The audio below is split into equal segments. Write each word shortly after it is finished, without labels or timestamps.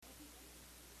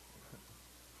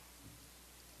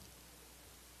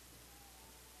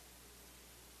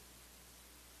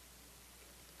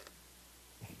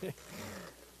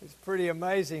It's pretty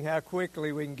amazing how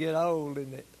quickly we can get old,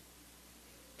 isn't it?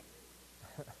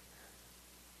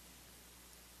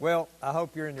 Well, I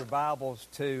hope you're in your Bibles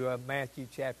to Matthew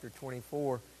chapter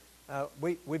 24.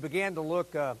 We began to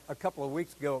look a couple of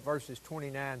weeks ago at verses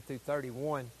 29 through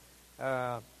 31.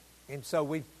 And so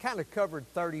we've kind of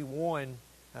covered 31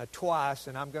 twice,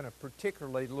 and I'm going to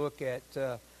particularly look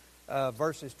at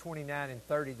verses 29 and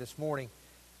 30 this morning.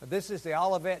 This is the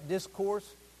Olivet Discourse.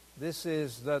 This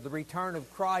is the return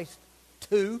of Christ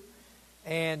 2.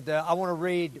 And I want to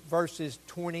read verses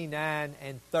 29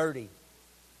 and 30.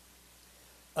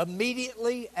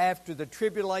 Immediately after the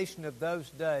tribulation of those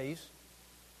days,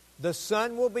 the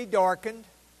sun will be darkened,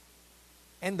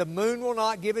 and the moon will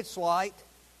not give its light,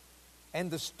 and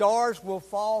the stars will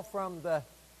fall from the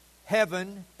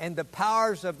heaven, and the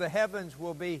powers of the heavens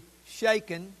will be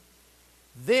shaken.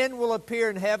 Then will appear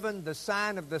in heaven the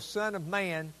sign of the Son of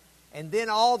Man, and then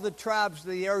all the tribes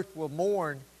of the earth will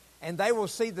mourn, and they will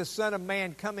see the Son of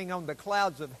Man coming on the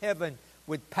clouds of heaven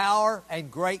with power and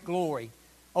great glory.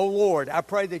 O Lord, I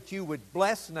pray that you would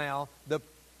bless now the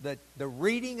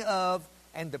reading of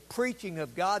and the preaching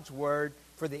of God's Word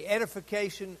for the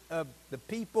edification of the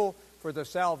people, for the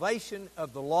salvation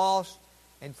of the lost,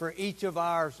 and for each of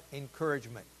ours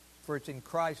encouragement. For it's in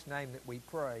Christ's name that we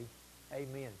pray.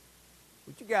 Amen.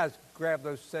 Would you guys grab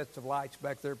those sets of lights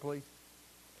back there, please?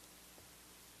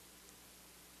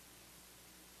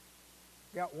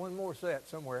 Got one more set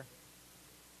somewhere.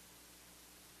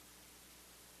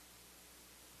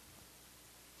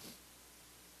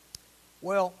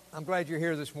 Well, I'm glad you're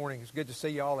here this morning. It's good to see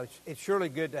you all. It's surely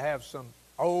good to have some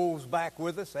olds back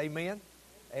with us. Amen.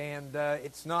 And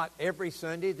it's not every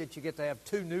Sunday that you get to have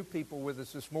two new people with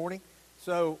us this morning.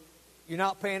 So you're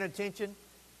not paying attention.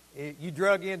 You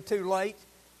drug in too late.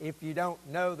 If you don't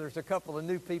know, there's a couple of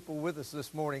new people with us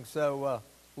this morning. So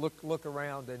look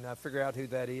around and figure out who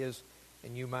that is,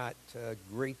 and you might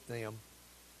greet them.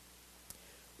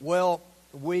 Well,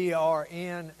 we are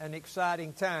in an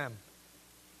exciting time.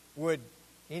 Would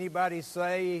anybody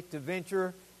say to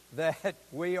venture that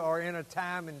we are in a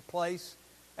time and place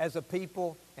as a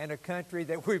people and a country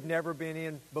that we've never been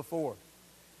in before?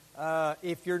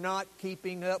 If you're not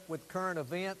keeping up with current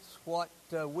events, what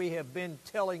we have been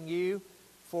telling you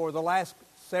for the last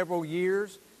several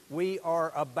years, we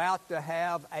are about to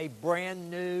have a brand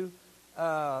new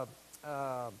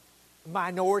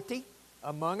minority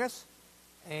among us,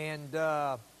 and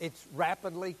it's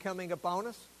rapidly coming upon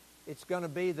us. It's going to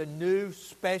be the new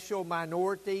special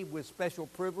minority with special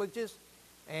privileges,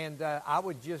 and I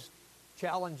would just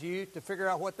challenge you to figure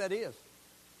out what that is.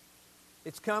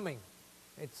 It's coming.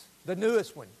 It's the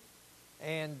newest one,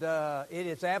 and it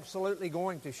is absolutely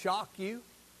going to shock you,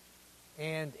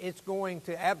 and it's going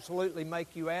to absolutely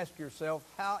make you ask yourself,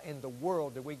 how in the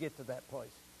world did we get to that place?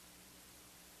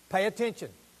 Pay attention.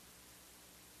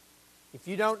 If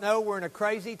you don't know we're in a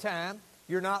crazy time,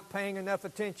 you're not paying enough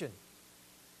attention.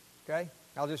 Okay?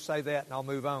 I'll just say that and I'll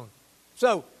move on.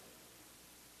 So,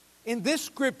 in this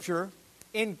scripture,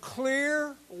 in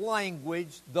clear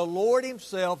language, the Lord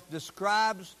Himself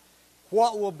describes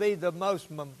what will be the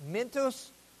most momentous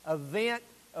event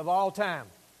of all time.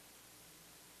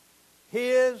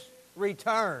 His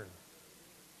return.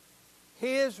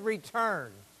 His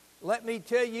return. Let me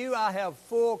tell you, I have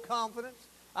full confidence,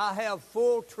 I have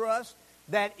full trust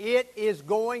that it is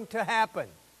going to happen.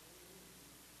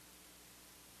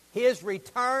 His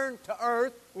return to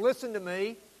earth, listen to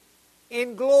me,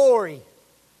 in glory.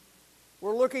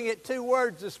 We're looking at two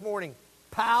words this morning,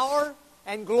 power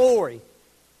and glory.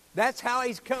 That's how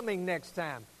He's coming next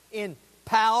time, in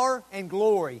power and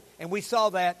glory. And we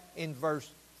saw that in verse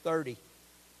 30.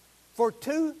 For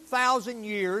 2,000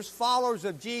 years, followers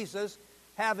of Jesus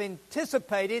have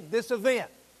anticipated this event.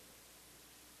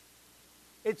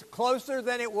 It's closer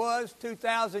than it was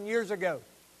 2,000 years ago.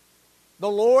 The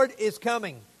Lord is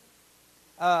coming.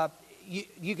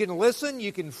 You can listen,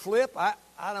 you can flip. I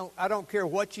don't care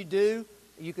what you do.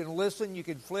 You can listen, you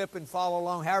can flip and follow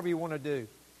along, however you want to do.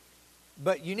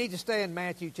 But you need to stay in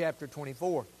Matthew chapter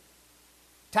 24.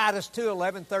 Titus 2,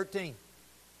 11, 13.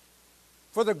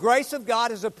 For the grace of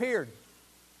God has appeared.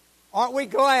 Aren't we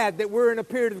glad that we're in a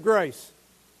period of grace?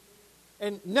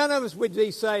 And none of us would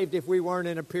be saved if we weren't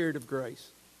in a period of grace.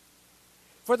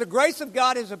 For the grace of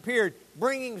God has appeared,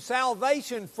 bringing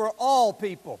salvation for all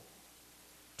people,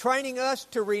 training us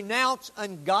to renounce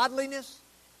ungodliness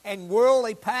and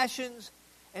worldly passions,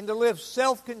 and to live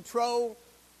self-controlled,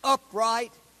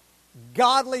 upright,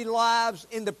 godly lives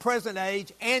in the present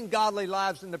age and godly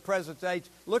lives in the present age.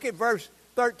 Look at verse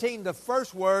 13, the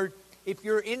first word. If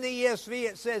you're in the ESV,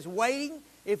 it says waiting.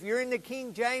 If you're in the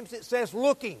King James, it says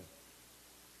looking.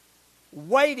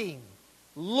 waiting,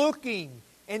 looking,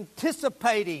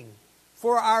 anticipating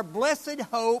for our blessed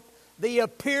hope, the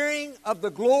appearing of the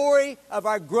glory of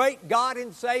our great God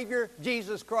and Savior,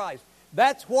 Jesus Christ.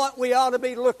 That's what we ought to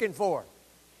be looking for.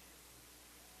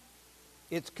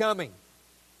 It's coming.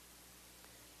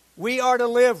 We are to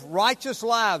live righteous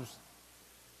lives,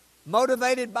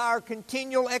 motivated by our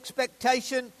continual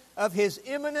expectation of His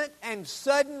imminent and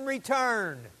sudden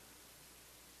return.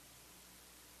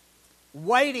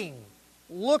 Waiting,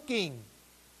 looking,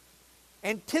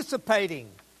 anticipating.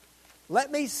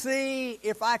 Let me see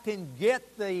if I can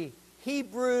get the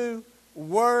Hebrew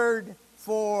word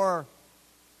for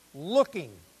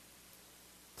looking.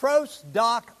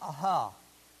 Prosdach.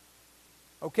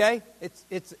 Okay?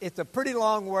 It's a pretty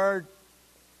long word.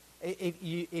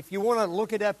 If you want to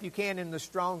look it up, you can in the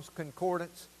Strong's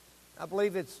Concordance. I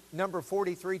believe it's number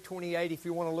 4328 if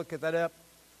you want to look that up.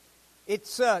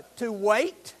 It's to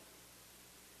wait.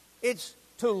 It's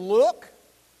to look.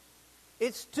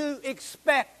 It's to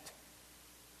expect.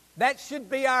 That should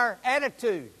be our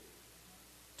attitude.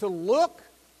 To look,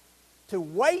 to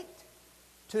wait,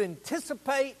 to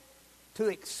anticipate, to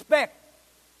expect.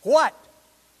 What?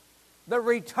 The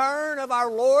return of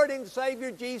our Lord and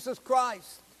Savior Jesus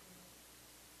Christ.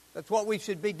 That's what we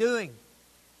should be doing.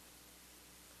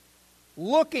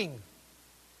 Looking.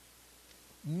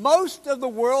 Most of the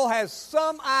world has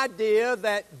some idea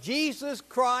that Jesus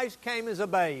Christ came as a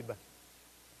babe,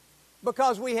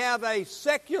 because we have a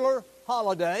secular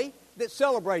holiday that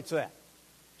celebrates that.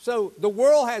 So the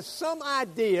world has some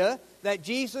idea that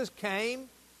Jesus came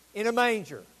in a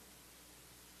manger.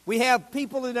 We have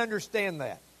people that understand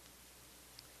that.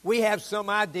 We have some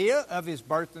idea of His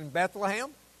birth in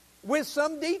Bethlehem with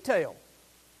some detail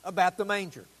about the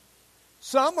manger.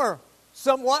 Some are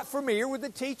somewhat familiar with the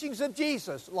teachings of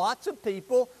Jesus. Lots of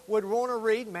people would want to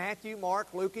read Matthew,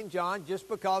 Mark, Luke, and John just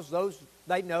because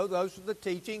they know those are the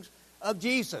teachings of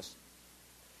Jesus.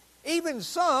 Even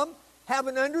some have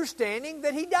an understanding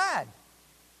that He died.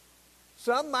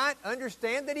 Some might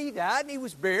understand that He died and He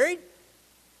was buried.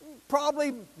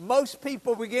 Probably most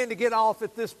people begin to get off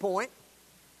at this point,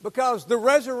 because the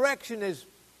resurrection is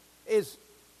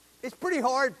pretty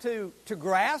hard to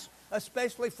grasp,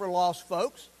 especially for lost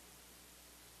folks.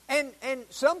 And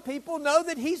some people know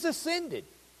that He's ascended.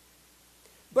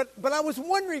 But I was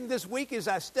wondering this week as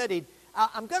I studied,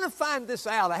 I'm going to find this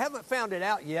out. I haven't found it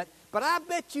out yet, but I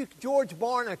bet you George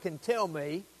Barna can tell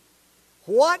me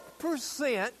what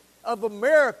 % of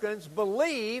Americans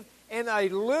believe in a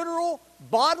literal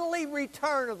bodily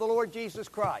return of the Lord Jesus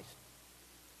Christ.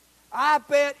 I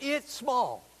bet it's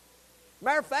small.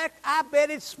 Matter of fact, I bet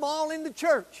it's small in the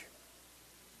church.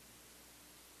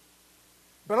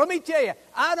 But let me tell you,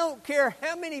 I don't care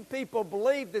how many people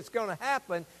believe that's going to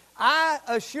happen. I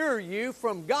assure you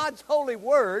from God's holy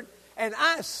word, and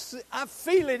I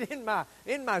feel it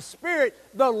in my spirit,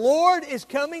 the Lord is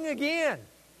coming again.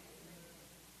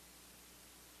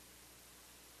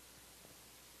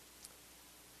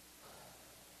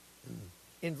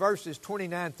 In verses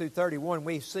 29 through 31,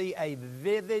 we see a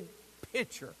vivid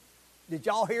picture. Did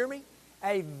y'all hear me?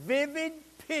 A vivid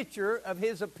picture of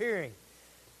His appearing.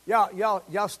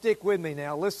 Y'all stick with me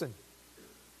now. Listen.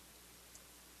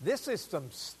 This is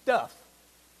some stuff.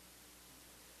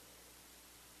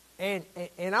 And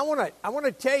I want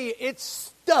to tell you, it's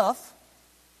stuff,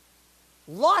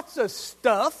 lots of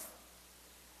stuff,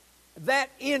 that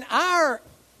in our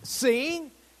seeing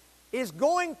is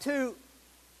going to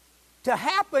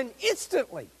happen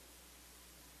instantly.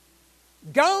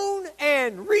 Gone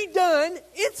and redone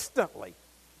instantly.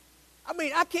 I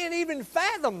mean, I can't even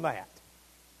fathom that.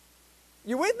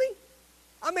 You with me?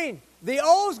 I mean, the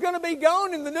old's going to be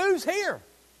gone and the new's here.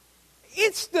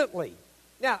 Instantly.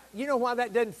 Now, you know why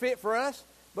that doesn't fit for us?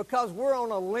 Because we're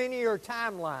on a linear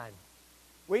timeline.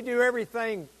 We do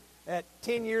everything at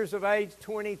 10 years of age,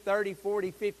 20, 30,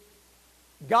 40, 50.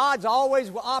 God's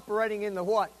always operating in the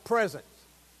what? Present.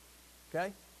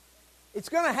 Okay? It's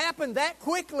going to happen that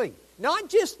quickly. Not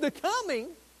just the coming.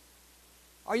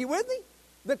 Are you with me?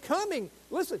 The coming.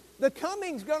 Listen, the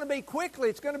coming's going to be quickly.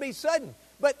 It's going to be sudden.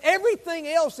 But everything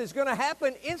else is going to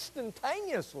happen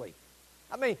instantaneously.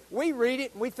 I mean, we read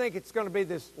it and we think it's going to be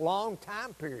this long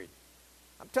time period.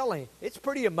 I'm telling you, it's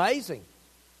pretty amazing.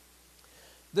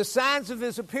 The signs of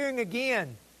His appearing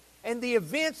again and the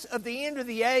events of the end of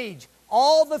the age,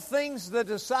 all the things the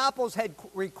disciples had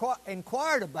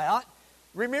inquired about.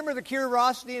 Remember the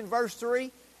curiosity in verse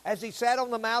 3? As He sat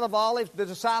on the Mount of Olives, the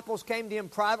disciples came to Him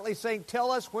privately saying,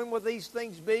 "Tell us, when will these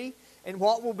things be? And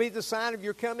what will be the sign of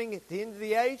your coming at the end of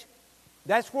the age?"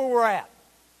 That's where we're at.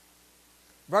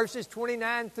 Verses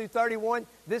 29 through 31,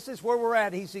 this is where we're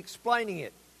at. He's explaining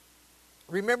it.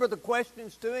 Remember the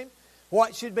questions to him?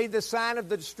 What should be the sign of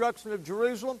the destruction of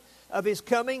Jerusalem, of his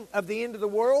coming, of the end of the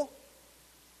world?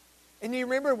 And you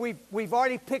remember we've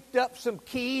already picked up some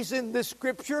keys in this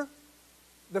scripture.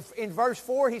 In verse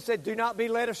 4 he said, do not be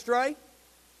led astray.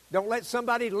 Don't let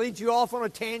somebody lead you off on a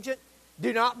tangent.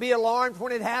 Do not be alarmed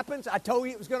when it happens. I told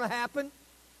you it was going to happen.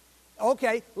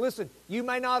 Okay, listen, you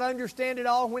may not understand it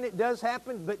all when it does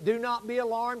happen, but do not be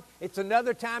alarmed. It's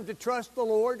another time to trust the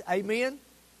Lord. Amen.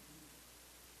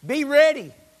 Be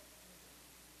ready.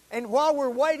 And while we're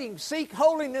waiting, seek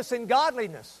holiness and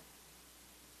godliness.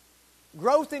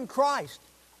 Growth in Christ.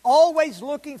 Always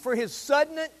looking for His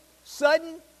sudden,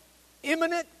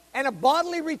 imminent, and a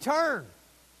bodily return.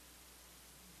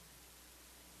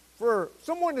 For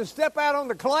someone to step out on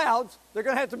the clouds, they're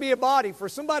going to have to be a body. For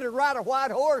somebody to ride a white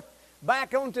horse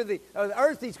back onto the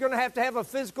earth, he's going to have a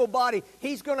physical body.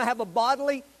 He's going to have a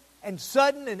bodily and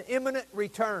sudden and imminent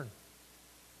return.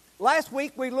 Last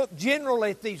week we looked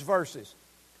generally at these verses.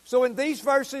 So in these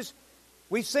verses,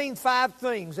 we've seen 5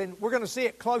 things, and we're going to see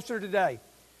it closer today.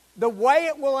 The way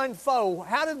it will unfold,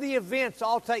 how do the events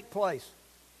all take place?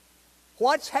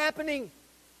 What's happening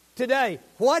today?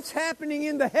 What's happening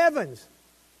in the heavens?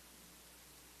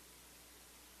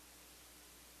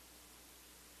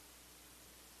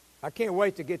 I can't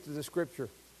wait to get to the scripture.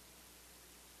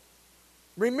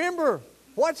 Remember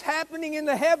what's happening in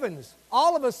the heavens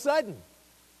all of a sudden.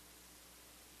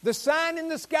 The sign in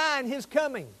the sky and His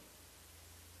coming.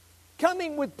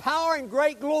 Coming with power and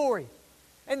great glory.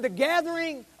 And the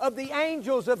gathering of the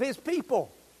angels of His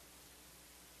people.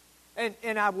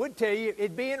 And I would tell you,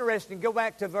 it'd be interesting. Go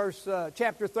back to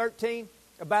chapter 13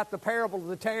 about the parable of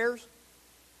the tares.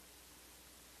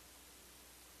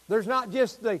 There's not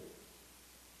just the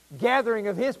gathering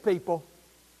of His people.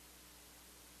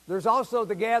 There's also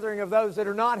the gathering of those that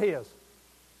are not His.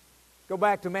 Go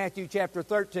back to Matthew chapter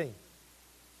 13.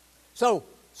 So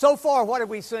far, what have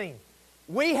we seen?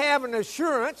 We have an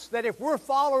assurance that if we're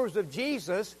followers of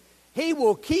Jesus, He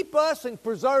will keep us and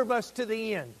preserve us to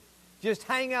the end. Just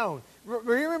hang on.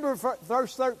 Remember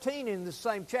verse 13 in the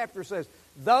same chapter says,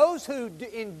 those who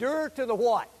endure to the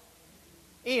what?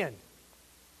 End.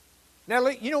 Now,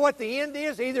 you know what the end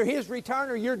is? Either His return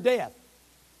or your death.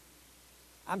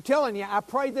 I'm telling you, I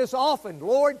pray this often.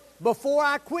 Lord, before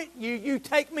I quit you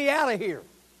take me out of here.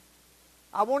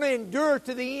 I want to endure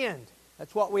to the end.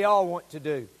 That's what we all want to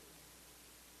do.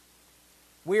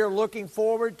 We are looking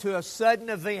forward to a sudden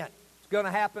event. It's going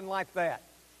to happen like that.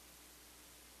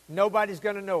 Nobody's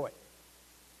going to know it.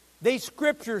 These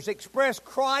scriptures express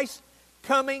Christ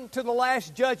coming to the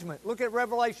last judgment. Look at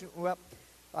Revelation. Well,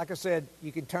 like I said,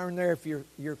 you can turn there if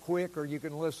you're quick, or you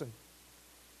can listen.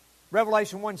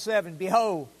 Revelation 1:7,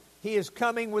 behold, He is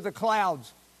coming with the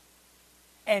clouds,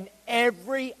 and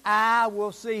every eye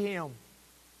will see Him.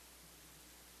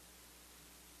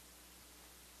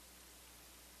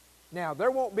 Now,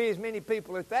 there won't be as many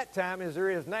people at that time as there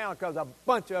is now, because a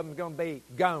bunch of them are going to be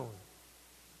gone.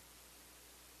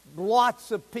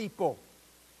 Lots of people.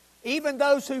 Even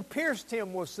those who pierced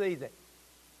Him will see that.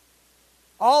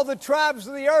 All the tribes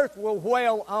of the earth will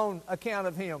wail on account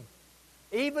of Him.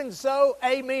 Even so,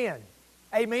 amen.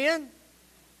 Amen?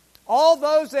 All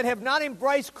those that have not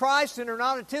embraced Christ and are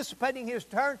not anticipating His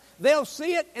return, they'll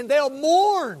see it and they'll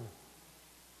mourn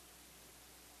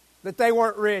that they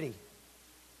weren't ready.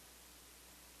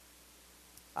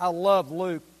 I love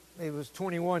Luke. It was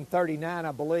 21:39,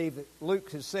 I believe, that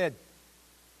Luke has said,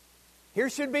 here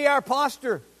should be our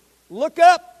posture. Look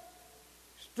up,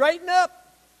 straighten up,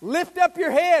 lift up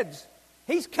your heads.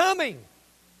 He's coming.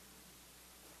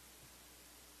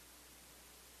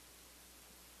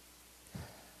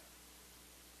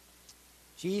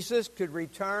 Jesus could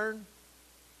return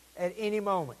at any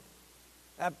moment.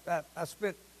 I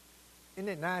spent, isn't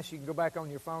it nice you can go back on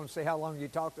your phone and see how long you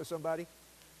talked to somebody?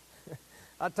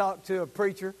 I talked to a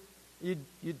preacher.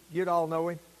 You'd all know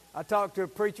him. I talked to a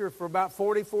preacher for about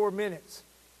 44 minutes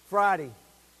Friday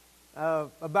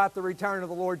about the return of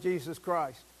the Lord Jesus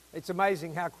Christ. It's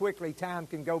amazing how quickly time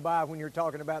can go by when you're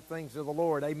talking about things of the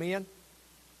Lord. Amen?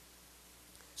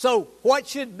 So, what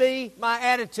should be my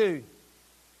attitude?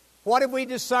 What have we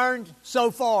discerned so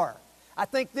far? I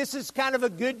think this is kind of a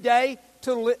good day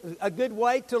a good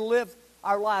way to live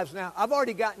our lives. Now, I've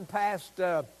already gotten past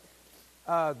the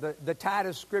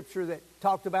Titus scripture that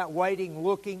talked about waiting,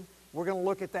 looking. We're going to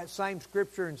look at that same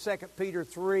scripture in 2 Peter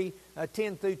 3,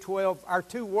 10 through 12. Our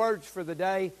 2 words for the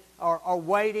day are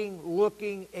waiting,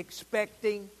 looking,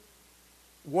 expecting.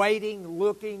 Waiting,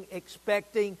 looking,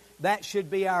 expecting. That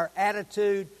should be our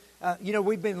attitude.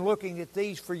 We've been looking at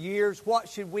these for years. What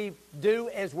should we do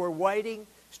as we're waiting,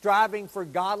 striving for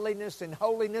godliness and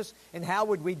holiness, and how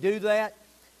would we do that?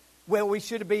 Well, we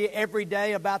should be every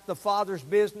day about the Father's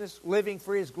business, living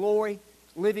for His glory,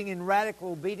 living in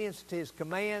radical obedience to His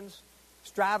commands,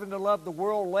 striving to love the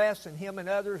world less and Him and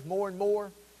others more and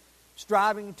more,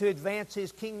 striving to advance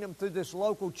His kingdom through this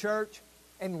local church,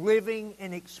 and living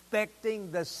and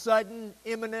expecting the sudden,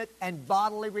 imminent, and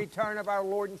bodily return of our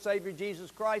Lord and Savior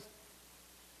Jesus Christ.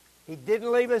 He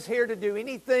didn't leave us here to do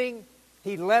anything.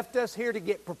 He left us here to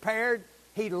get prepared.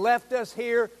 He left us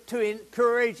here to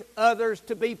encourage others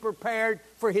to be prepared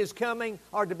for His coming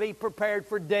or to be prepared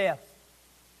for death.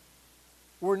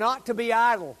 We're not to be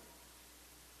idle.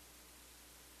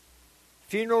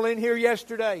 Funeral in here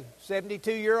yesterday,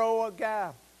 72-year-old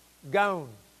guy, gone.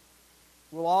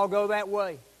 We'll all go that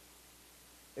way.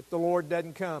 If the Lord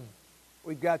doesn't come,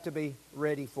 we've got to be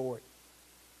ready for it.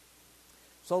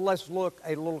 So let's look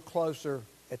a little closer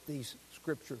at these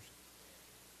scriptures.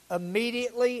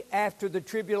 Immediately after the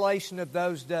tribulation of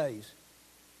those days.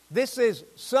 This is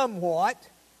somewhat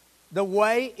the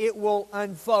way it will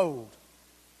unfold.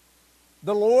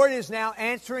 The Lord is now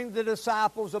answering the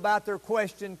disciples about their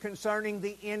question concerning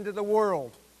the end of the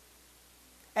world.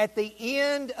 At the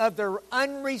end of their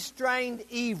unrestrained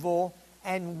evil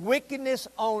and wickedness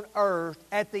on earth,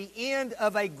 at the end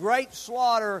of a great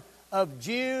slaughter of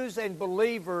Jews and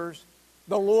believers,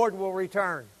 the Lord will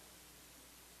return.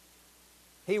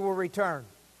 He will return.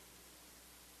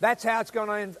 That's how it's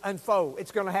going to unfold.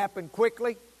 It's going to happen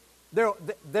quickly. I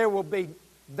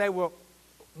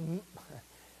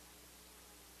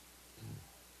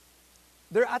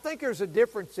think there's a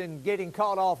difference in getting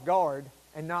caught off guard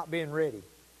and not being ready.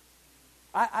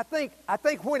 I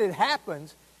think when it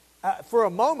happens, for a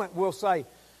moment we'll say,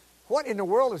 what in the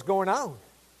world is going on?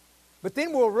 But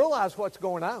then we'll realize what's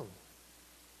going on.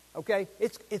 Okay?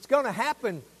 It's going to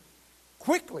happen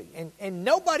quickly, and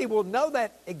nobody will know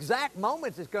that exact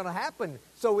moment it's going to happen.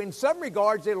 So in some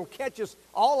regards, it'll catch us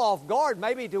all off guard.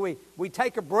 Maybe till we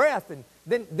take a breath, and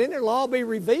then it'll all be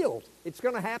revealed. It's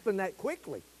going to happen that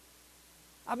quickly.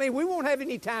 I mean, we won't have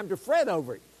any time to fret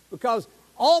over it, because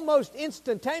almost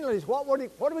instantaneously, what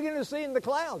are we going to see in the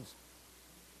clouds?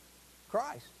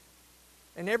 Christ.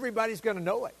 And everybody's going to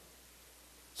know it.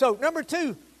 So number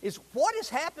 2 is what is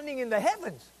happening in the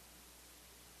heavens.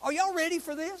 Are y'all ready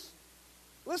for this?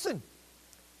 Listen,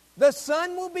 the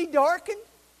sun will be darkened.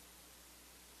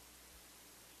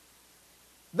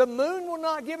 The moon will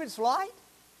not give its light.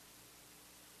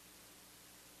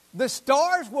 The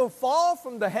stars will fall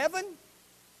from the heaven.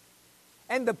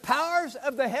 And the powers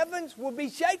of the heavens will be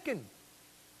shaken.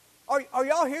 Are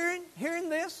y'all hearing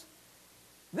this?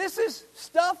 This is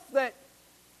stuff that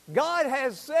God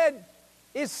has said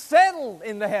is settled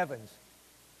in the heavens.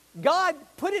 God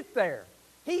put it there.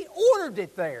 He ordered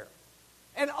it there.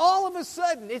 And all of a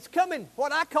sudden, it's coming,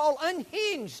 what I call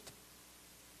unhinged.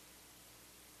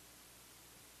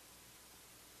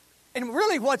 And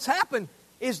really what's happened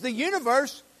is the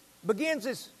universe begins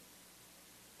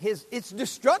its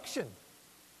destruction.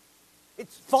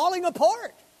 It's falling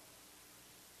apart.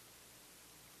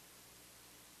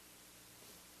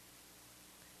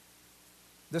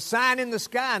 The sign in the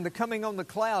sky and the coming on the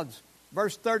clouds.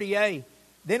 Verse 30a.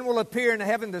 Then will appear in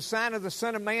heaven the sign of the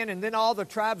Son of Man, and then all the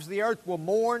tribes of the earth will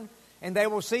mourn, and they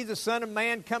will see the Son of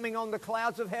Man coming on the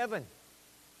clouds of heaven.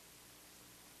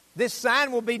 This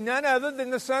sign will be none other than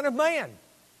the Son of Man.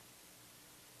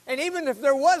 And even if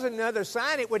there was another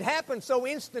sign, it would happen so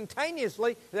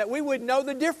instantaneously that we would know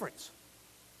the difference.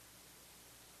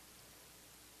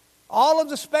 All of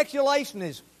the speculation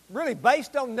is really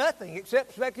based on nothing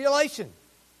except speculation,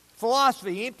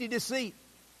 philosophy, empty deceit.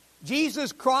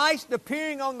 Jesus Christ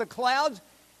appearing on the clouds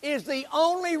is the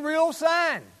only real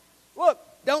sign. Look,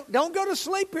 don't go to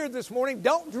sleep here this morning.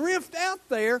 Don't drift out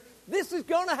there. This is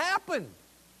going to happen.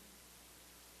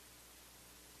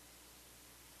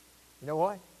 You know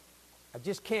what? I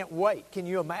just can't wait. Can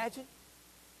you imagine?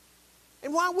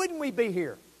 And why wouldn't we be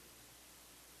here?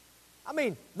 I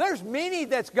mean, there's many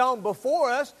that's gone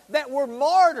before us that were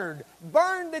martyred,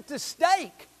 burned at the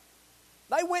stake.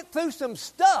 They went through some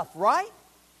stuff, right?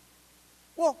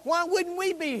 Well, why wouldn't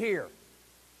we be here?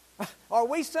 Are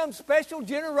we some special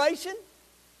generation?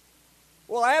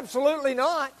 Well, absolutely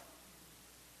not.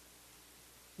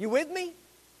 You with me?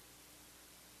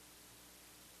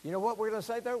 You know what we're going to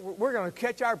say there? We're going to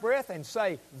catch our breath and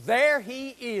say, there He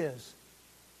is.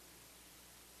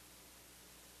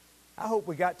 I hope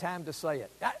we got time to say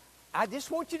it. I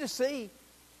just want you to see,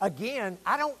 again,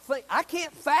 I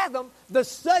can't fathom the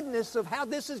suddenness of how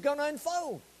this is going to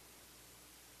unfold.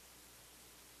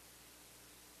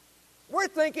 We're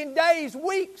thinking days,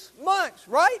 weeks, months,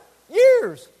 right?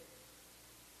 Years.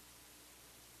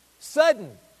 Sudden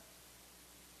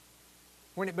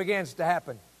when it begins to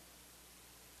happen.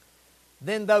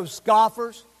 Then those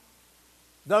scoffers,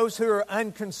 those who are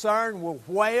unconcerned, will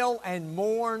wail and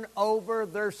mourn over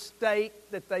their state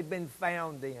that they've been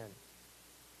found in.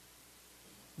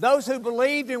 Those who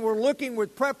believed and were looking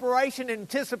with preparation and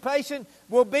anticipation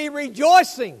will be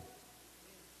rejoicing.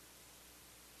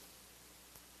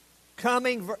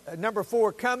 Number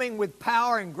 4, coming with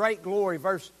power and great glory,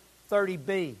 verse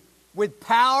 30b. With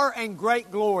power and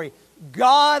great glory.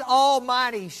 God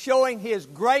Almighty showing His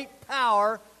great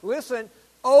power, listen,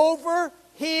 over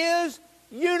His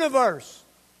universe.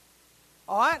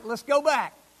 All right, let's go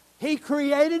back. He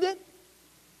created it,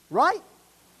 right?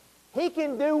 He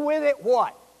can do with it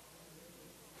what?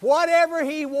 Whatever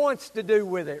He wants to do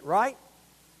with it, right?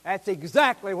 That's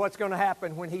exactly what's going to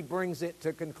happen when He brings it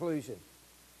to conclusion.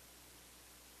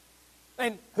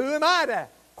 And who am I to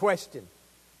question?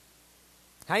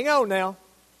 Hang on now.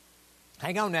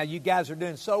 Hang on now. You guys are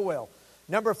doing so well.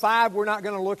 Number 5, we're not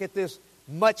going to look at this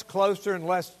much closer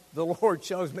unless the Lord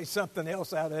shows me something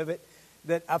else out of it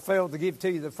that I failed to give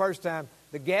to you the first time.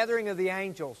 The gathering of the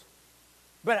angels.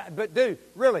 But dude,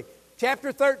 really,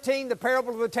 chapter 13, the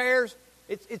parable of the tares,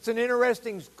 it's an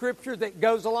interesting scripture that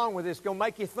goes along with this. It's going to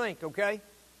make you think, okay?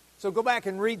 So go back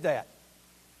and read that.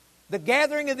 The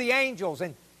gathering of the angels,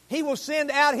 and He will send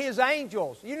out His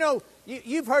angels. You know,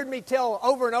 you've heard me tell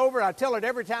over and over, I tell it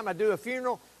every time I do a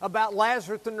funeral, about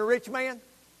Lazarus and the rich man.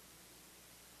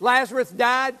 Lazarus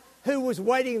died. Who was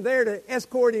waiting there to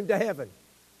escort him to heaven?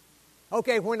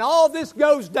 Okay, when all this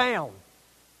goes down,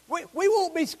 we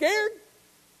won't be scared.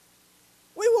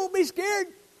 We won't be scared.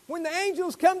 When the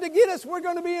angels come to get us, we're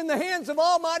going to be in the hands of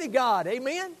Almighty God.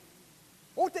 Amen?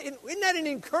 Isn't that an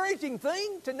encouraging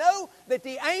thing to know that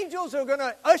the angels are going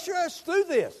to usher us through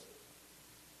this?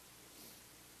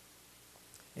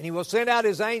 And He will send out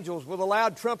His angels with a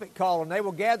loud trumpet call, and they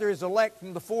will gather His elect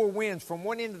from the four winds, from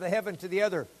one end of the heaven to the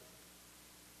other.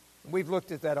 We've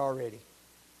looked at that already.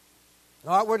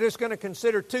 All right, we're just going to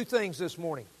consider 2 things this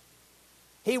morning.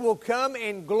 He will come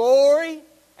in glory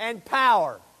and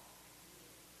power.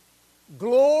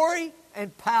 Glory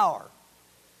and power.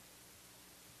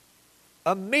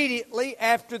 Immediately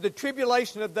after the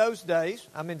tribulation of those days,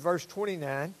 I'm in verse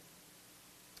 29,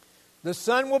 the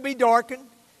sun will be darkened,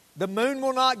 the moon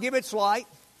will not give its light,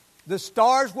 the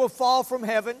stars will fall from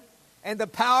heaven, and the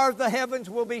power of the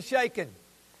heavens will be shaken.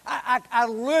 I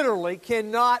literally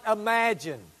cannot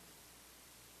imagine.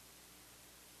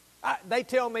 They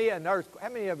tell me an earthquake. How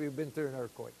many of you have been through an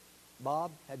earthquake?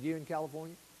 Bob, have you in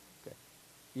California? Okay.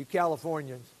 You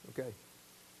Californians, okay.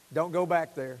 Don't go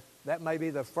back there. That may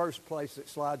be the first place that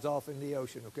slides off in the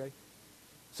ocean, okay?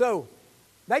 So,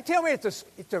 they tell me it's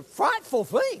a frightful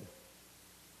thing.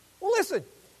 Well, listen,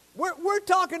 we're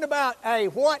talking about a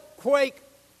what quake?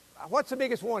 What's the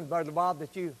biggest one, Brother Bob,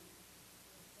 that you...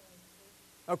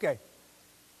 Okay.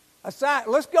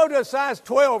 Let's go to a size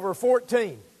 12 or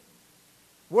 14.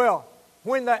 Well,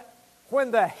 when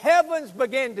the heavens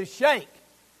begin to shake,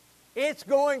 it's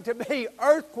going to be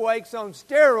earthquakes on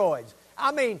steroids.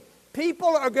 I mean,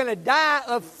 people are going to die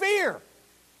of fear.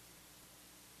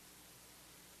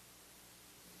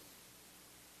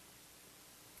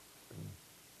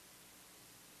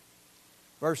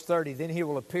 Verse 30, then He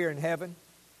will appear in heaven.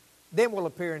 Then will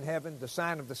appear in heaven the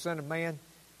sign of the Son of Man.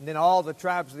 And then all the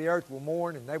tribes of the earth will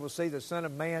mourn, and they will see the Son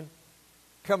of Man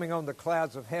coming on the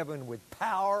clouds of heaven with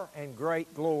power and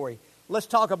great glory. Let's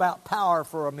talk about power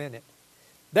for a minute.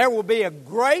 There will be a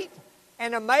great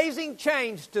and amazing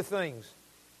change to things.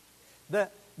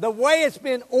 The way it's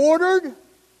been ordered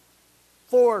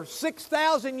for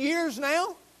 6,000 years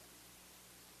now,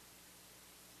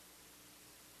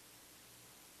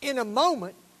 in a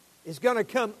moment, is going to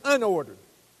come unordered.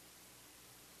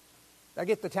 Did I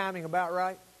get the timing about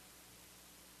right?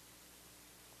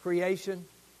 Creation,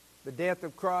 the death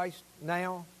of Christ,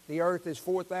 now the earth is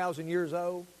 4,000 years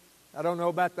old. I don't know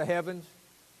about the heavens.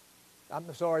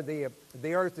 I'm sorry,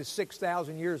 the earth is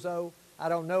 6,000 years old. I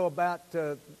don't know about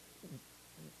the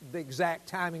exact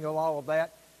timing of all of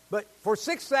that. But for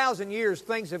 6,000 years,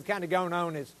 things have kind of gone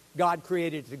on as God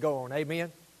created it to go on.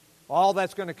 Amen? All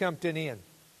that's going to come to an end.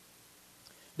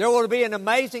 There will be an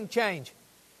amazing change.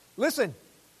 Listen,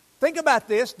 think about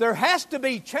this. There has to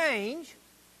be change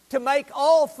to make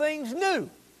all things new.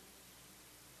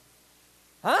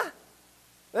 Huh?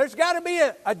 There's got to be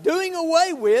a doing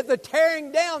away with, a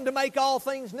tearing down to make all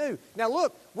things new. Now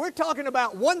look, we're talking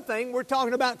about one thing. We're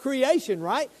talking about creation,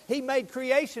 right? He made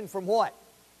creation from what?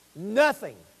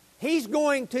 Nothing. He is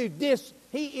going to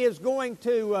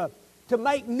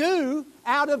make new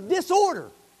out of disorder.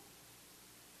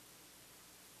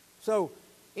 So,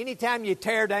 anytime you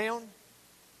tear down,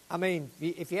 I mean,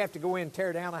 if you have to go in and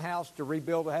tear down a house to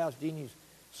rebuild a house, Gene,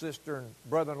 sister and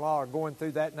brother-in-law are going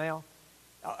through that now.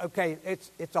 Okay,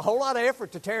 it's a whole lot of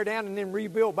effort to tear down and then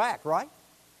rebuild back, right?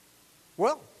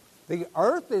 Well, the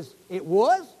earth is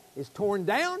torn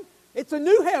down. It's a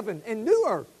new heaven and new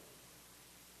earth.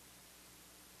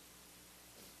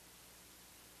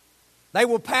 They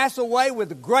will pass away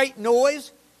with a great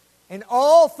noise, and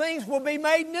all things will be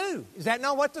made new. Is that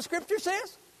not what the Scripture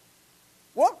says?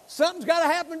 Well, something's got to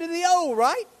happen to the old,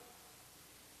 right?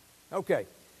 Okay.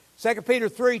 2 Peter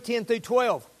 3, 10 through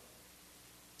 12.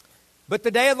 But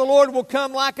the day of the Lord will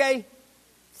come like a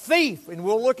thief. And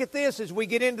we'll look at this as we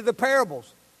get into the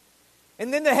parables.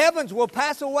 And then the heavens will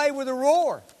pass away with a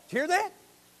roar. Did you hear that?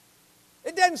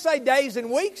 It doesn't say days and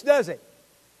weeks, does it?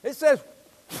 It says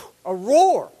a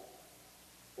roar.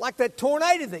 Like that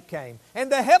tornado that came.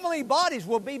 And the heavenly bodies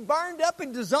will be burned up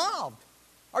and dissolved.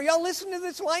 Are y'all listening to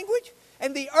this language?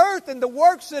 And the earth and the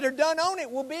works that are done on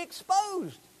it will be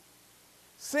exposed.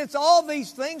 Since all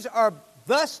these things are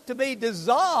thus to be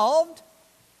dissolved,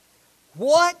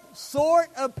 what sort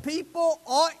of people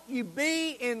ought you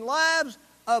be in lives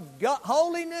of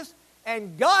holiness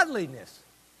and godliness?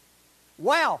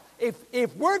 Wow,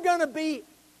 if we're going to be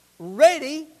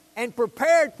ready and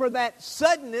prepared for that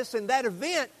suddenness and that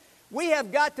event, we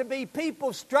have got to be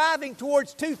people striving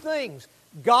towards two things: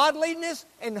 godliness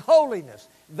and holiness.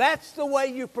 That's the way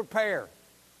you prepare.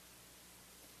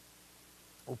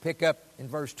 We'll pick up in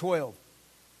verse 12.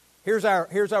 Here's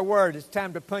our word. It's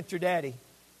time to punch your daddy.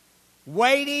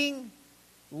 Waiting,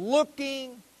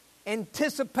 looking,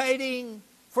 anticipating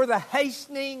for the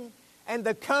hastening and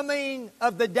the coming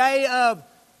of the day of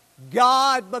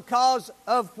God, because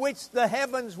of which the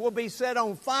heavens will be set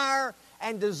on fire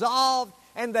and dissolved,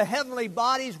 and the heavenly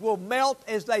bodies will melt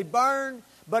as they burn.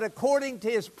 But according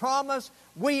to His promise,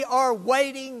 we are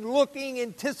waiting, looking,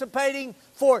 anticipating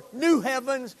for new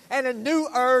heavens and a new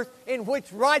earth in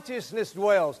which righteousness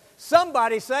dwells.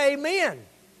 Somebody say amen.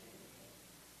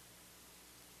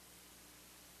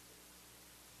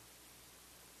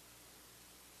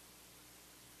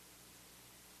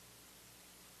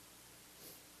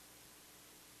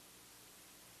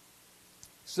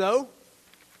 So,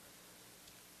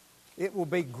 it will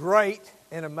be great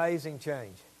and amazing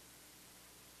change.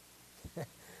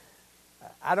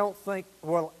 I don't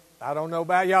know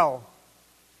about y'all,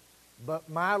 but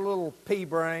my little pea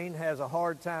brain has a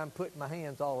hard time putting my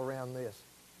hands all around this.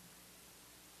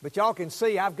 But y'all can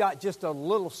see I've got just a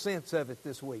little sense of it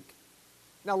this week.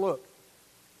 Now look,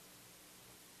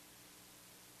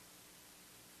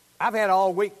 I've had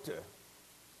all week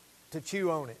to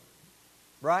chew on it,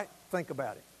 right? Think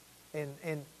about it.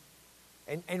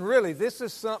 And really, this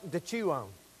is something to chew on.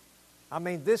 I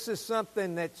mean, this is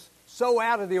something that's so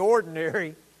out of the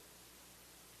ordinary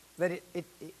that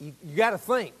you got to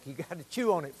think. You got to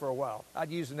chew on it for a while.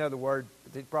 I'd use another word,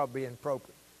 but it'd probably be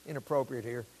inappropriate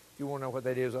here. If you want to know what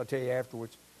that is, I'll tell you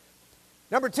afterwards.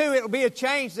 Number two, it'll be a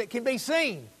change that can be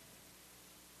seen.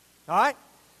 All right?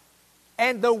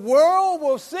 And the world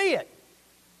will see it.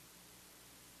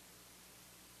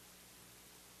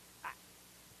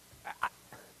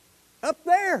 Up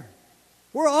there,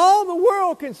 where all the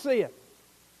world can see it.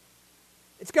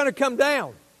 It's going to come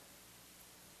down.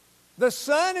 The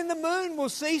sun and the moon will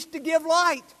cease to give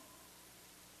light.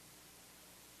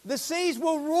 The seas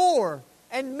will roar,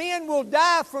 and men will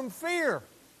die from fear.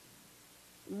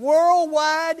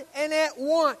 Worldwide and at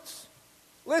once.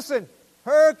 Listen,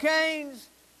 hurricanes,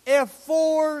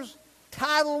 F4s,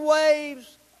 tidal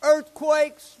waves,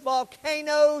 earthquakes,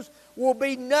 volcanoes will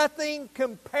be nothing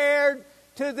compared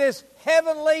to this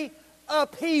heavenly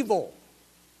upheaval.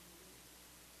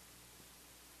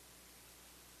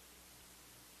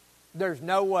 There's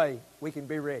no way we can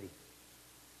be ready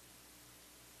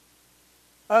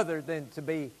other than to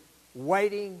be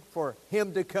waiting for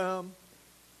Him to come,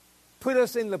 put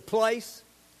us in the place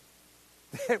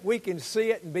that we can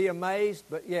see it and be amazed,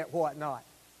 but yet what not?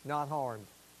 Not harmed.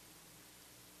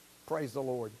 Praise the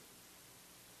Lord.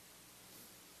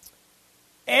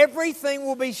 Everything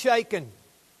will be shaken.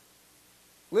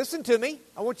 Listen to me.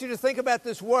 I want you to think about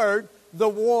this word, the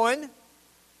one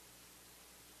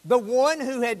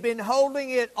who had been holding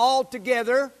it all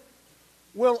together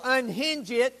will unhinge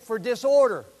it for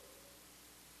disorder.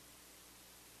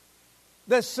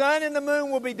 The sun and the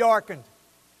moon will be darkened.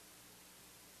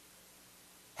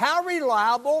 How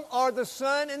reliable are the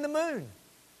sun and the moon?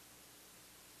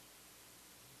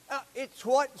 It's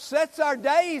what sets our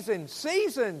days and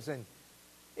seasons, and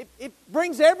it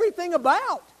brings everything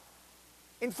about.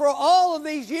 And for all of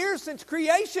these years since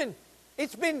creation,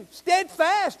 it's been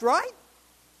steadfast, right?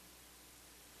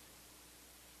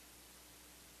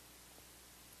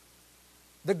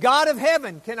 The God of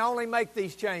heaven can only make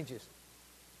these changes.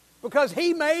 because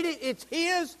He made it. It's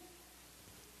His.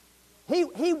 He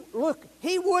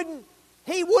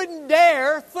wouldn't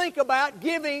dare think about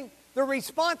giving the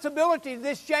responsibility of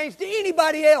this change to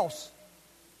anybody else.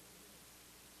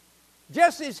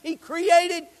 Just as He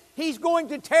created, He's going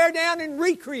to tear down and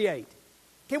recreate.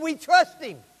 Can we trust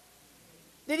Him?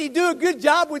 Did He do a good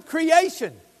job with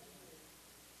creation?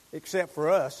 Except for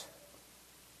us.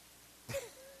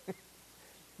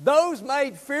 Those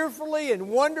made fearfully and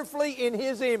wonderfully in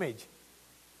His image.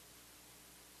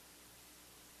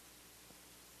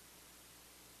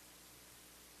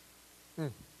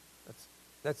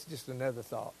 That's just another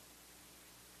thought.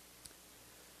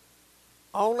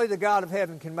 Only the God of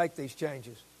heaven can make these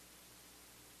changes.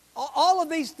 All of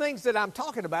these things that I'm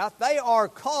talking about, they are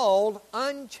called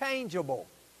unchangeable.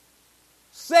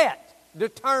 Set,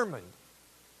 determined.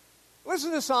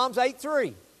 Listen to Psalms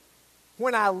 8:3.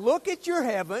 When I look at your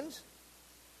heavens,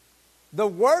 the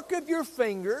work of your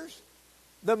fingers,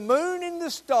 the moon and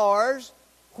the stars,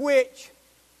 which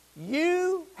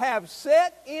you have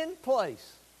set in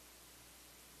place.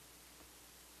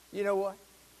 You know what?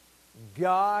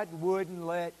 God wouldn't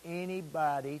let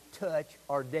anybody touch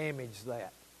or damage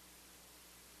that.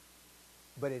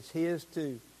 But it's His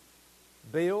to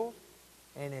build,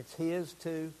 and it's His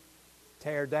to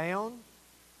tear down.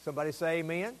 Somebody say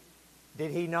amen.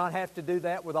 Did He not have to do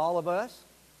that with all of us?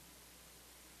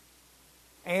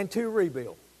 And to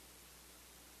rebuild.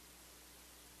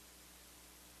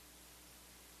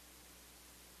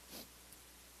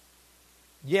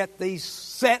 Yet these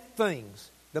set things,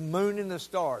 the moon and the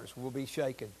stars, will be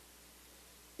shaken.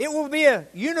 It will be a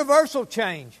universal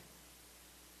change.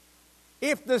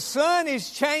 If the sun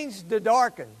is changed to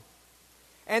darken,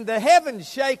 and the heavens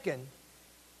shaken,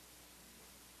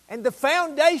 and the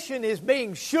foundation is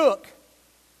being shook,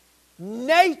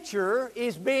 nature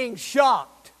is being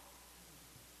shocked.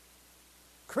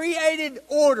 Created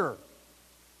order.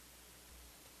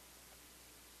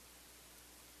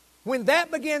 When that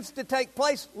begins to take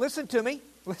place, listen to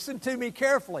me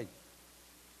carefully.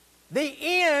 The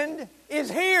end is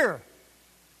here.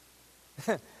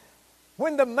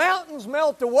 When the mountains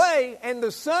melt away and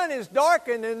the sun is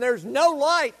darkened and there's no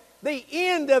light, the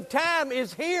end of time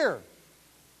is here.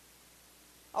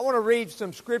 I want to read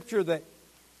some scripture that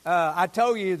I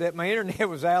told you that my internet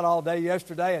was out all day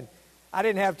yesterday, and I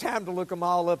didn't have time to look them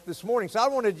all up this morning. So I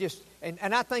want to just, and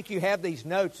I think you have these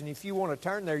notes, and if you want to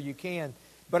turn there, you can.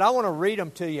 But I want to read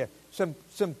them to you.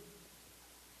 Some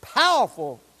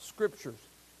powerful scriptures.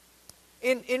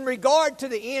 In regard to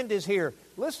the end is here.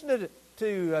 Listen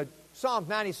to Psalm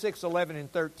 96, 11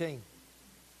 and 13.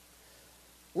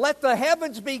 Let the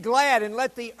heavens be glad and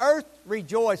let the earth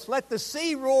rejoice. Let the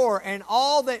sea roar and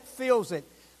all that fills it.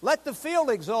 Let the field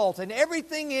exult and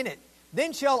everything in it.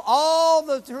 Then shall all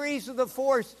the trees of the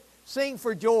forest sing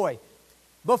for joy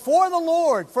before the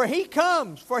Lord. For He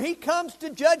comes to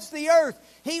judge the earth.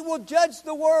 He will judge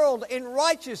the world in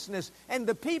righteousness and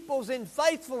the peoples in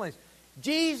faithfulness.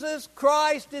 Jesus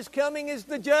Christ is coming as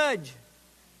the judge.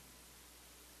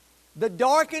 The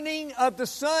darkening of the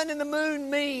sun and the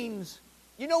moon means,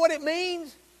 you know what it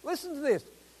means? Listen to this.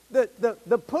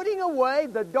 The putting away,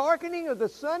 the darkening of the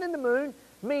sun and the moon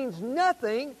means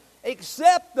nothing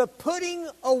except the putting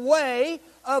away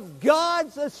of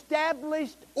God's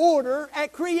established order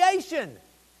at creation.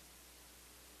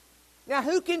 Now,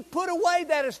 who can put away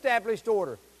that established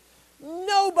order?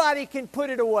 Nobody can put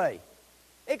it away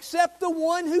except the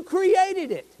one who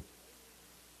created it.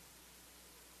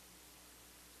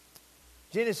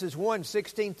 Genesis 1,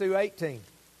 16 through 18.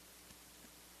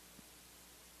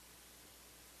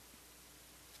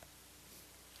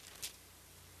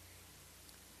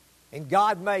 And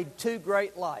God made two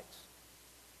great lights.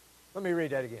 Let me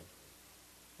read that again.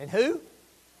 And who?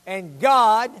 And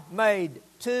God made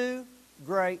two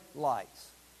great lights.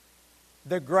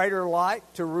 The greater light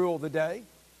to rule the day,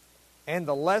 and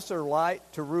the lesser light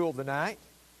to rule the night,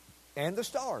 and the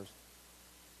stars.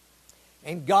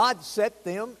 And God set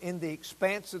them in the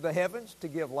expanse of the heavens to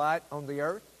give light on the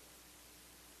earth,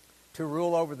 to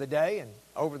rule over the day and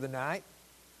over the night,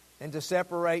 and to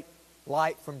separate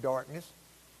light from darkness.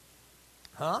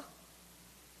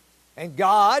 And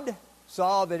God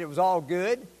saw that it was all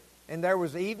good, and there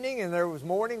was evening and there was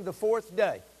morning the fourth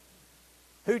day.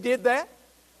 Who did that?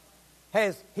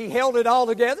 Has He held it all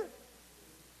together?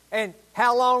 And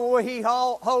how long will He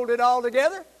hold it all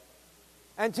together?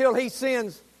 Until He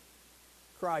sends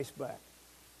Christ back.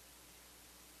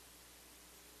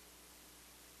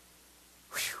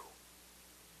 Whew.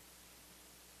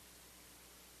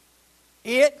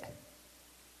 It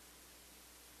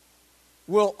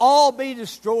will all be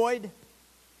destroyed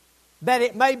that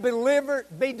it may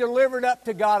be delivered up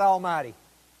to God Almighty.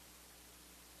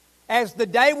 As the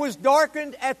day was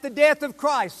darkened at the death of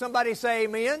Christ. Somebody say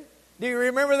amen. Do you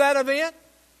remember that event?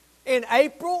 In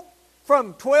April,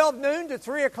 from 12 noon to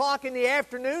 3 o'clock in the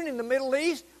afternoon in the Middle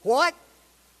East, what?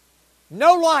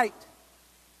 No light.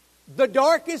 The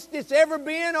darkest it's ever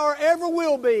been or ever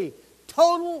will be.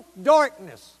 Total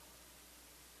darkness.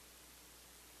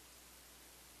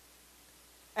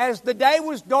 As the day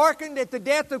was darkened at the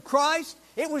death of Christ,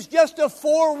 it was just a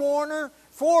forerunner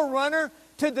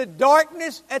to the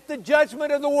darkness at the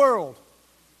judgment of the world.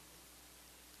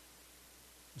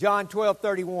 John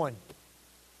 12:31.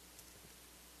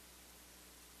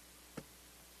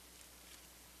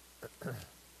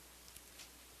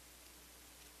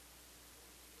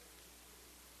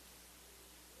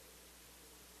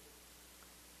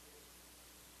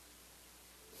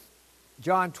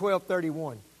 John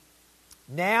 12:31.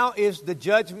 Now is the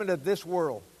judgment of this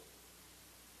world.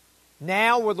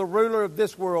 Now will the ruler of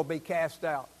this world be cast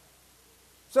out.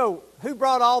 So, who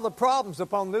brought all the problems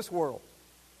upon this world?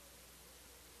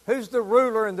 Who's the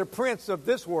ruler and the prince of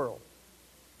this world?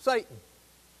 Satan.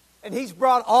 And he's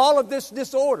brought all of this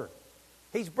disorder.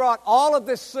 He's brought all of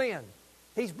this sin.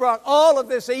 He's brought all of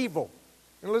this evil.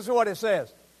 And listen to what it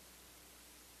says.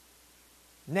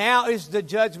 Now is the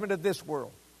judgment of this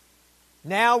world.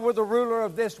 Now will the ruler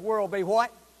of this world be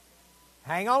what?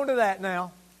 Hang on to that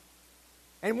now.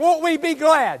 And won't we be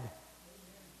glad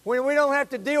when we don't have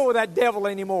to deal with that devil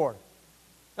anymore?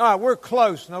 All right, we're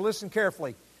close. Now listen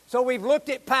carefully. So we've looked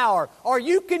at power. Are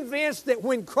you convinced that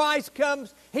when Christ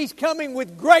comes, He's coming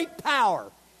with great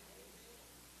power?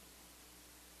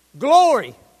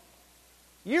 Glory.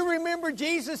 You remember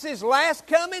Jesus' last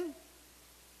coming?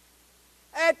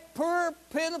 That poor,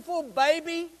 pitiful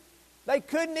baby. They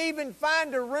couldn't even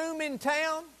find a room in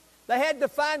town. They had to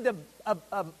find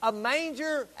a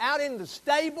manger out in the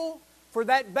stable for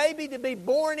that baby to be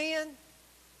born in.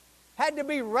 Had to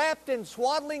be wrapped in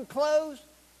swaddling clothes.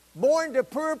 Born to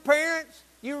poor parents.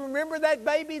 You remember that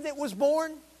baby that was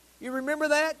born? You remember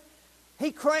that?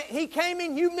 He came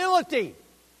in humility.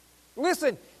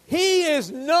 Listen, He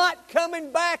is not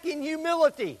coming back in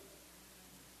humility.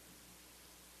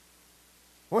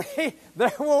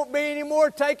 There won't be any more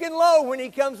taken low when He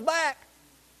comes back.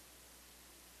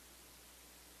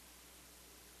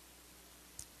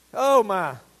 Oh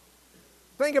my.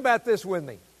 Think about this with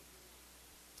me.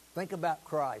 Think about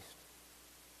Christ.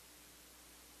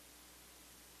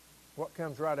 What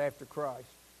comes right after Christ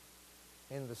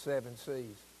in the 7 seas?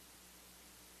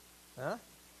 Huh?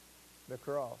 The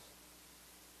cross.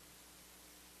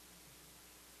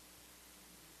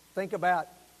 Think about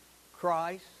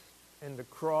Christ and the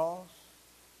cross.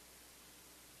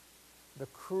 The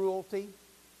cruelty.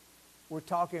 We're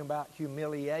talking about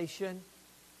humiliation.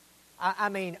 I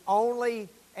mean, only,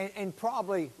 and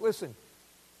probably, listen,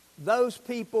 those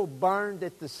people burned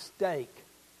at the stake.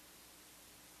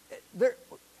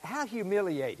 How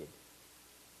humiliated.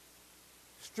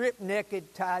 Stripped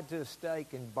naked, tied to a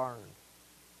stake, and burned.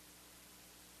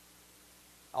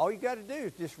 All you got to do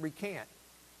is just recant.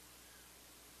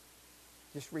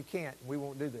 Just recant. We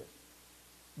won't do this.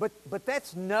 But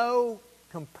that's no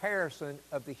comparison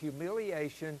of the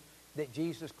humiliation that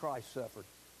Jesus Christ suffered.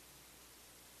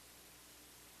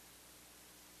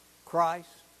 Christ,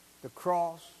 the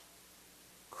cross,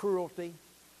 cruelty,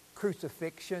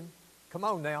 crucifixion. Come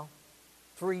on now.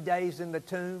 3 days in the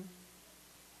tomb.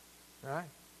 Right?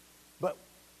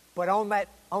 But on that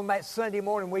Sunday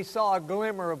morning we saw a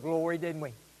glimmer of glory, didn't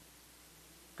we?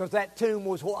 Because that tomb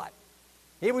was what?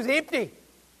 It was empty.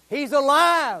 He's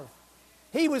alive.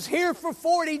 He was here for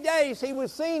 40 days. He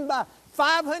was seen by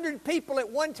 500 people at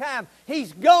one time.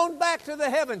 He's gone back to the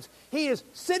heavens. He is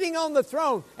sitting on the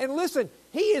throne. And listen,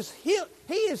 He is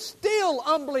still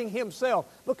humbling Himself.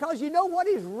 Because you know what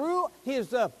his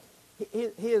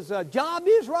job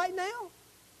is right now?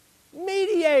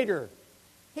 Mediator.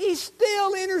 He's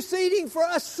still interceding for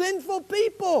us sinful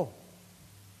people.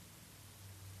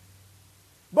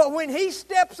 But when He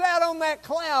steps out on that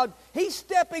cloud, He's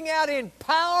stepping out in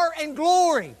power and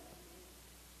glory.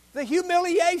 The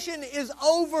humiliation is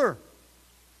over.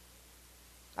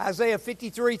 Isaiah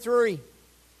 53:3.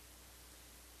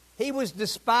 He was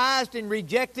despised and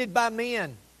rejected by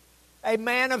men, a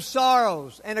man of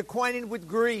sorrows and acquainted with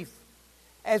grief,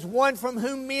 as one from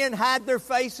whom men hide their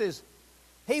faces.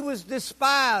 He was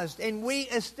despised, and we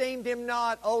esteemed Him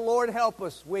not. Oh, Lord, help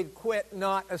us. We'd quit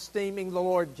not esteeming the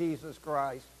Lord Jesus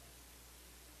Christ.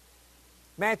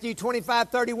 Matthew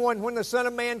 25:31, when the Son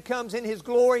of Man comes in His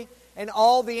glory and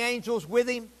all the angels with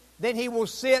Him, then He will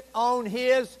sit on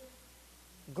His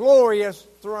glorious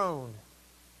throne.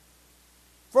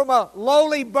 from a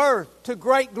lowly birth to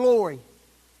great glory.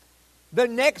 The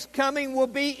next coming will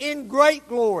be in great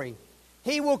glory.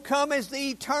 He will come as the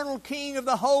eternal King of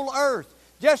the whole earth.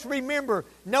 Just remember,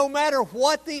 no matter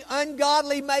what the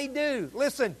ungodly may do,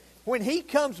 listen, when He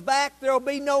comes back, there will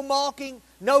be no mocking,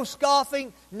 no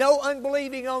scoffing, no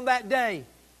unbelieving on that day.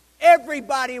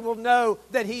 Everybody will know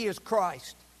that He is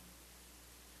Christ.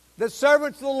 The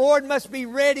servants of the Lord must be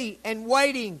ready and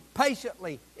waiting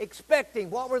patiently, expecting.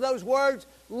 What were those words?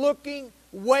 Looking,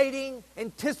 waiting,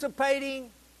 anticipating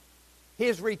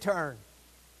His return.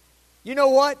 You know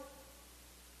what?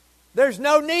 There's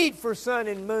no need for sun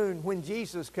and moon when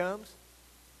Jesus comes.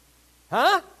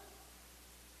 Huh?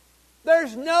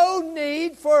 There's no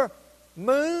need for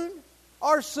moon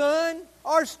or sun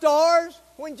or stars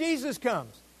when Jesus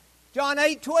comes. John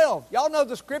 8:12. Y'all know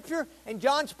the Scripture. And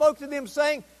John spoke to them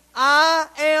saying, I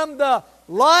am the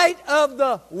light of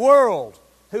the world.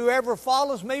 Whoever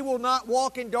follows me will not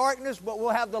walk in darkness, but will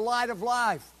have the light of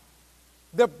life.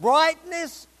 The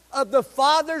brightness of the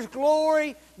Father's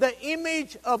glory, the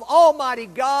image of Almighty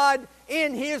God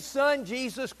in His Son,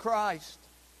 Jesus Christ.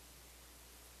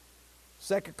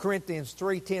 2 Corinthians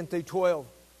 3:10 through 12.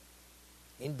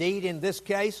 Indeed, in this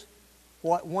case,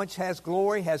 what once has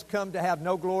glory has come to have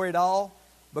no glory at all,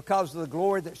 because of the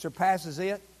glory that surpasses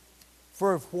it.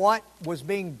 For if what was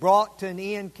being brought to an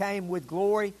end came with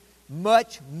glory,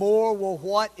 much more will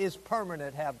what is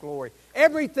permanent have glory.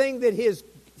 Everything that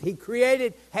He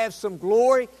created has some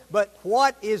glory, but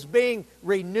what is being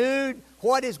renewed,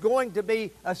 what is going to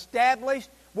be established,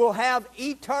 will have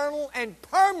eternal and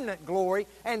permanent glory,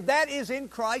 and that is in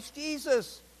Christ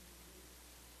Jesus.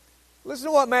 Listen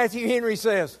to what Matthew Henry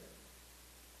says.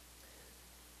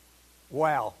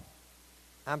 Wow.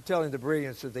 I'm telling the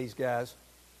brilliance of these guys.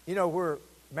 You know where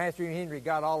Matthew Henry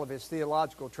got all of his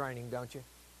theological training, don't you?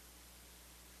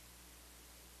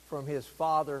 From his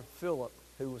father, Philip,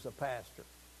 who was a pastor.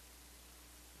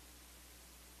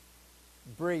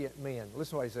 Brilliant men.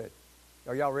 Listen to what he said.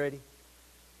 Are y'all ready?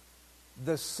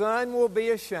 The sun will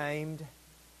be ashamed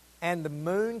and the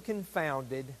moon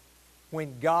confounded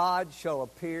when God shall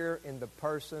appear in the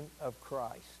person of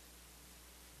Christ.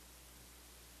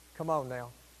 Come on now.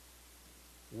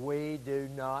 We do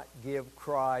not give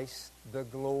Christ the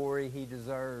glory He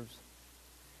deserves.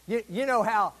 You know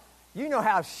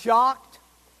how shocked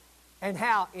and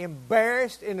how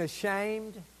embarrassed and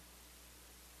ashamed,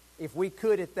 if we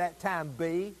could at that time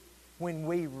be, when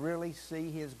we really see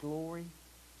His glory?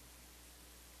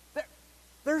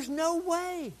 There's no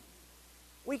way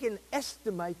we can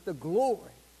estimate the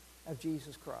glory of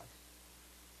Jesus Christ.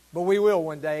 But we will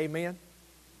one day, amen?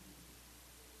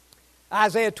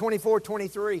 Isaiah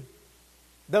 24:23.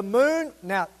 The moon,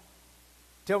 now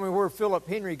tell me where Philip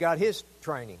Henry got his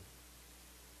training.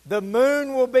 The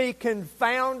moon will be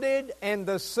confounded and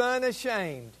the sun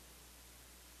ashamed.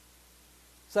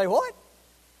 Say what?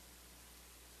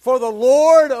 For the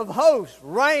Lord of hosts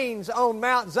reigns on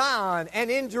Mount Zion and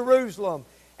in Jerusalem,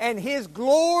 and His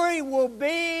glory will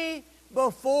be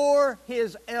before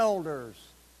His elders.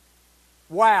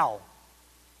 Wow.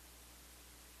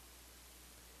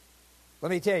 Let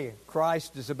me tell you,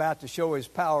 Christ is about to show His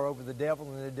power over the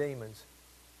devil and the demons.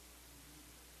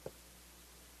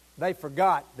 They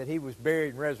forgot that He was buried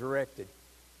and resurrected.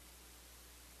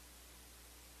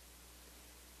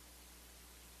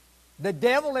 The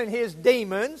devil and his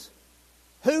demons,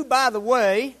 who, by the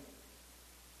way,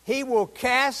 He will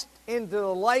cast into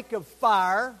the lake of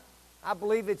fire. I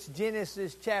believe it's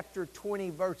Genesis chapter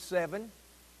 20, verse 7.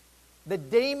 The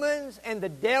demons and the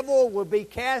devil will be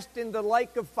cast in the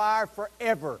lake of fire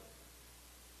forever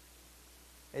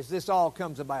as this all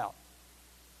comes about.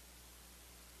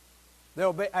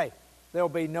 There'll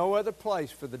be no other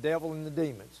place for the devil and the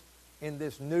demons in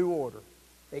this new order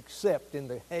except in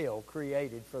the hell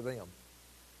created for them.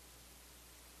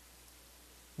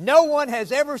 No one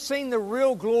has ever seen the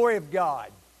real glory of God,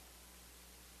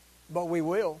 but we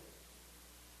will.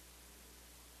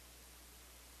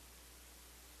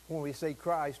 When we see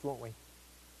Christ, won't we?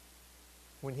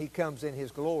 When He comes in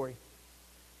His glory.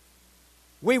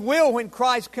 We will when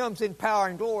Christ comes in power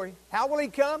and glory. How will He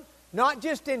come? Not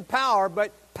just in power,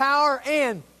 but power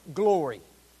and glory.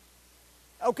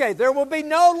 Okay, there will be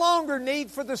no longer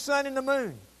need for the sun and the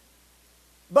moon.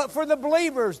 But for the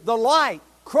believers, the light,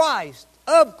 Christ,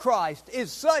 of Christ,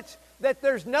 is such that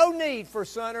there's no need for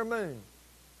sun or moon.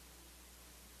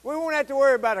 We won't have to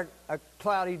worry about a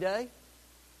cloudy day.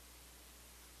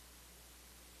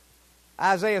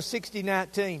 Isaiah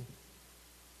 60:19.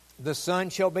 The sun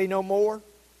shall be no more.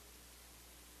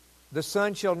 The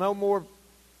sun shall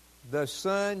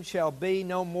be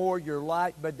no more your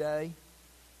light by day,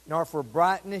 nor for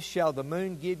brightness shall the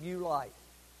moon give you light.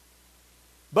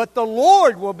 But the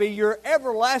Lord will be your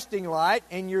everlasting light,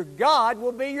 and your God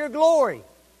will be your glory.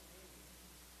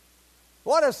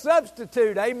 What a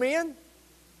substitute, amen?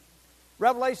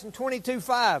 Revelation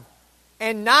 22:5.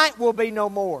 And night will be no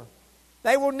more.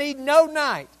 They will need no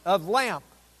night of lamp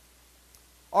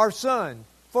or sun,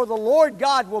 for the Lord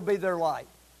God will be their light,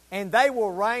 and they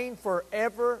will reign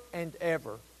forever and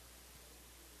ever.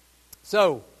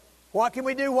 So, what can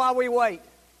we do while we wait?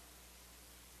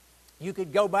 You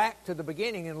could go back to the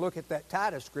beginning and look at that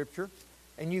Titus scripture,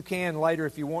 and you can later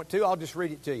if you want to. I'll just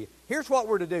read it to you. Here's what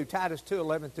we're to do, Titus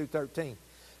 2:11 through 13.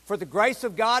 For the grace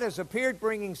of God has appeared,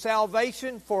 bringing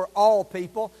salvation for all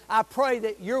people. I pray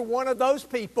that you're one of those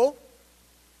people.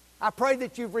 I pray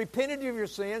that you've repented of your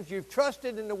sins, you've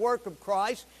trusted in the work of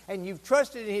Christ, and you've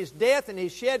trusted in His death and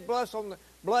His shed blood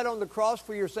on the cross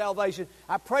for your salvation.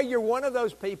 I pray you're one of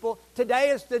those people. Today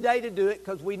is the day to do it,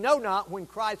 because we know not when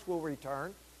Christ will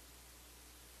return.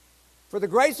 For the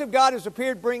grace of God has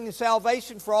appeared, bringing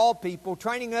salvation for all people,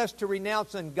 training us to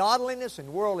renounce ungodliness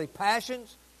and worldly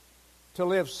passions, to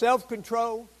live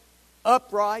self-controlled,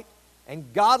 upright,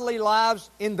 and godly lives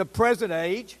in the present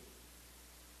age,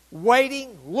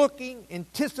 waiting, looking,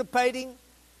 anticipating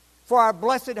for our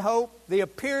blessed hope, the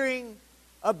appearing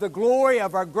of the glory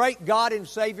of our great God and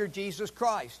Savior Jesus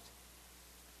Christ.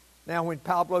 Now, when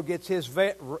Pablo gets his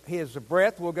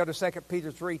breath, we'll go to 2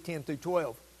 Peter 3:10 through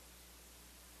 12.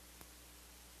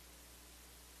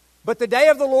 But the day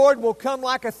of the Lord will come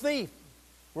like a thief.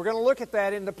 We're going to look at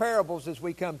that in the parables as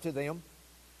we come to them.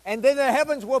 And then the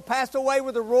heavens will pass away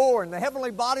with a roar, and the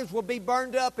heavenly bodies will be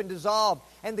burned up and dissolved,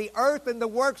 and the earth and the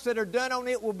works that are done on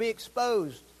it will be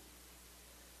exposed.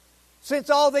 Since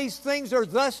all these things are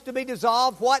thus to be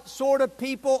dissolved, what sort of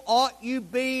people ought you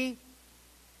be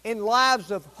in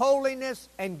lives of holiness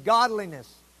and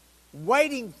godliness,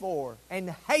 waiting for and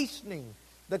hastening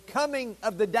the coming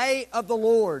of the day of the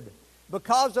Lord,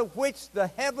 because of which the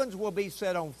heavens will be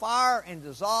set on fire and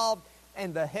dissolved,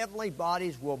 and the heavenly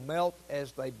bodies will melt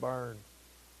as they burn.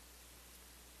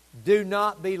 Do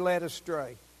not be led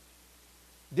astray.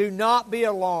 Do not be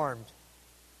alarmed.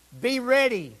 Be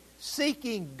ready,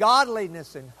 seeking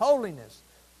godliness and holiness,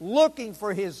 looking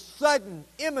for His sudden,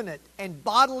 imminent, and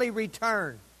bodily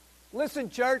return. Listen,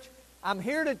 church, I'm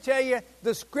here to tell you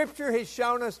the Scripture has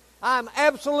shown us. I'm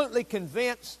absolutely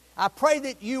convinced. I pray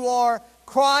that you are.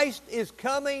 Christ is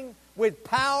coming with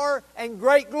power and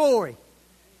great glory.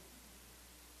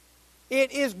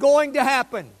 It is going to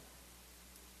happen.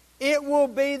 It will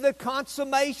be the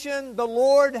consummation the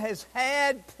Lord has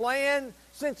had planned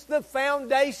since the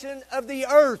foundation of the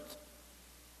earth.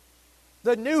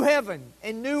 The new heaven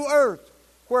and new earth,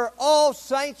 where all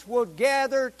saints will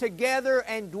gather together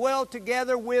and dwell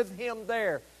together with Him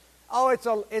there. Oh,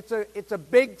 it's a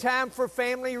big time for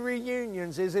family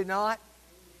reunions, is it not?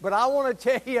 But I want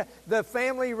to tell you the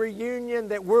family reunion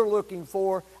that we're looking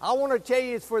for. I want to tell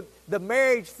you it's for the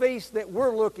marriage feast that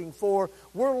we're looking for.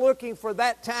 We're looking for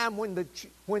that time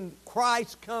when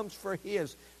Christ comes for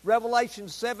His. Revelation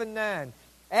 7:9.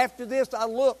 After this I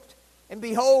looked, and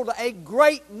behold, a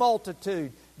great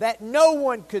multitude that no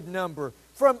one could number,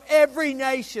 from every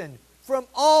nation, from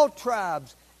all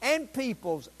tribes and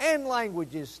peoples and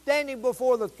languages, standing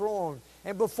before the throne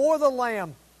and before the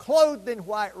Lamb, clothed in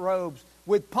white robes,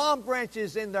 with palm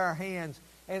branches in their hands.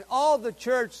 And all the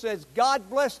church says, God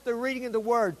bless the reading of the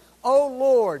Word. O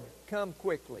Lord, come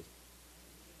quickly.